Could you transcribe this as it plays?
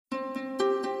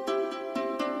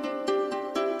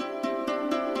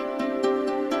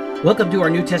Welcome to our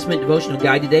New Testament devotional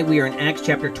guide. Today we are in Acts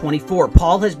chapter 24.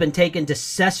 Paul has been taken to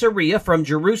Caesarea from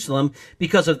Jerusalem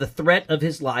because of the threat of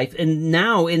his life. And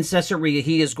now in Caesarea,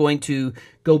 he is going to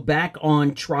go back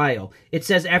on trial. It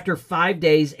says after 5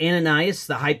 days, Ananias,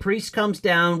 the high priest, comes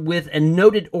down with a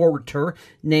noted orator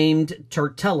named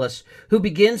Tertullus, who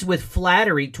begins with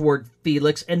flattery toward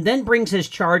Felix and then brings his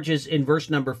charges in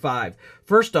verse number 5.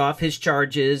 First off, his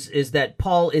charge is that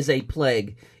Paul is a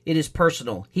plague. It is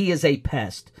personal. He is a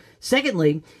pest.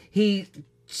 Secondly, he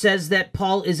says that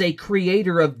Paul is a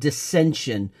creator of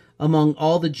dissension among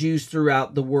all the Jews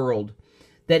throughout the world,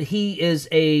 that he is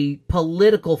a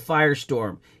political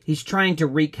firestorm. He's trying to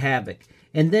wreak havoc.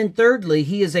 And then thirdly,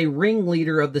 he is a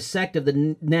ringleader of the sect of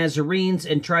the Nazarenes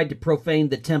and tried to profane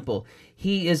the temple.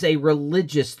 He is a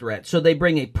religious threat. So they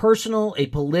bring a personal, a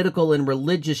political, and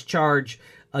religious charge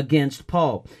against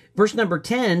Paul. Verse number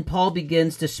 10, Paul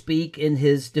begins to speak in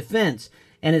his defense.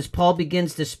 And as Paul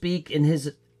begins to speak in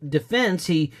his defense,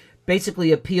 he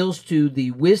basically appeals to the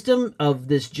wisdom of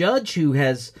this judge who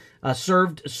has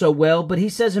served so well. But he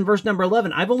says in verse number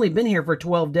 11, I've only been here for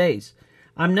 12 days.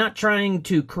 I'm not trying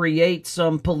to create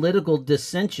some political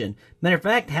dissension. Matter of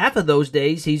fact, half of those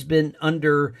days he's been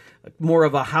under more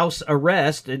of a house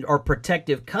arrest or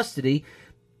protective custody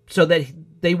so that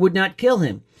they would not kill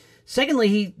him. Secondly,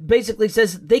 he basically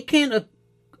says they can't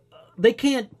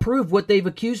prove what they've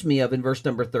accused me of in verse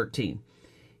number 13.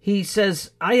 He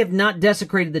says, I have not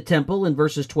desecrated the temple in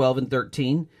verses 12 and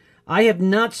 13. I have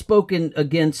not spoken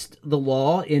against the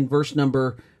law in verse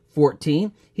number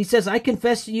 14. He says, I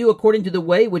confess to you according to the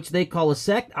way which they call a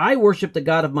sect. I worship the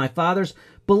God of my fathers,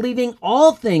 believing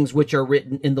all things which are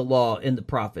written in the law and the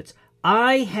prophets.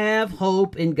 I have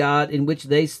hope in God in which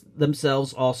they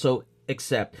themselves also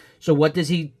accept. So what does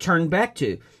he turn back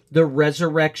to? The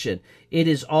resurrection. It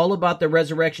is all about the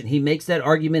resurrection. He makes that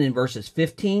argument in verses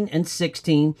 15 and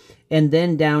 16, and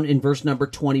then down in verse number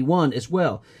 21 as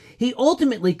well. He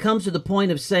ultimately comes to the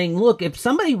point of saying, look, if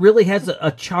somebody really has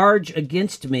a charge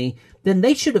against me, then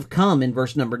they should have come in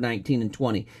verse number 19 and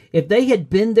 20. If they had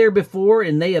been there before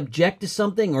and they object to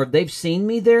something, or if they've seen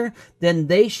me there, then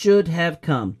they should have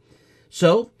come.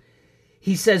 So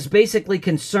he says basically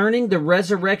concerning the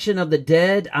resurrection of the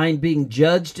dead, I'm being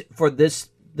judged for this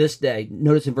day.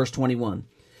 Notice in verse 21.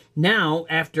 Now,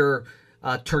 after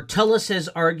Tertullus has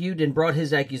argued and brought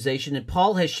his accusation, and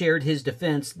Paul has shared his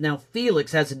defense, now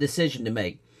Felix has a decision to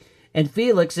make. And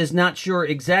Felix is not sure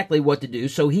exactly what to do,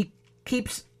 so he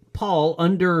keeps Paul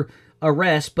under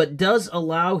arrest, but does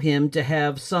allow him to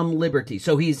have some liberty.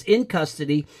 So he's in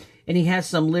custody, and he has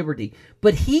some liberty.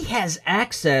 But he has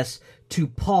access to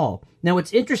Paul. Now,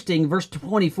 it's interesting, verse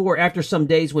 24, after some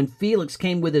days when Felix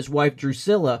came with his wife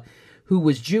Drusilla, who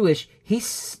was Jewish, he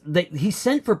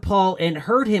sent for Paul and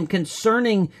heard him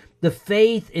concerning the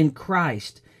faith in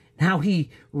Christ, how he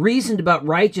reasoned about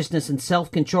righteousness and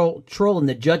self-control and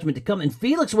the judgment to come. And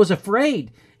Felix was afraid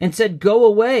and said, go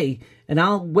away, and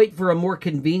I'll wait for a more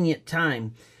convenient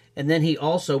time. And then he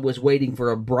also was waiting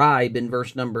for a bribe in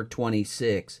verse number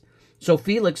 26. So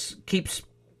Felix keeps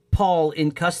Paul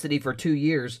in custody for 2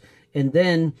 years, and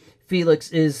then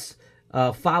Felix is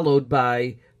followed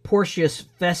by Porcius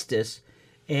Festus,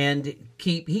 and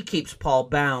he keeps Paul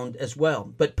bound as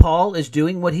well. But Paul is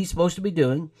doing what he's supposed to be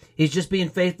doing. He's just being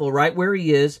faithful right where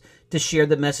he is to share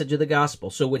the message of the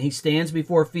gospel. So when he stands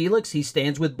before Felix, he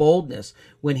stands with boldness.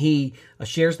 When he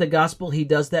shares the gospel, he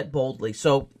does that boldly.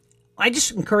 So I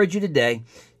just encourage you today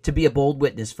to be a bold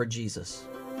witness for Jesus.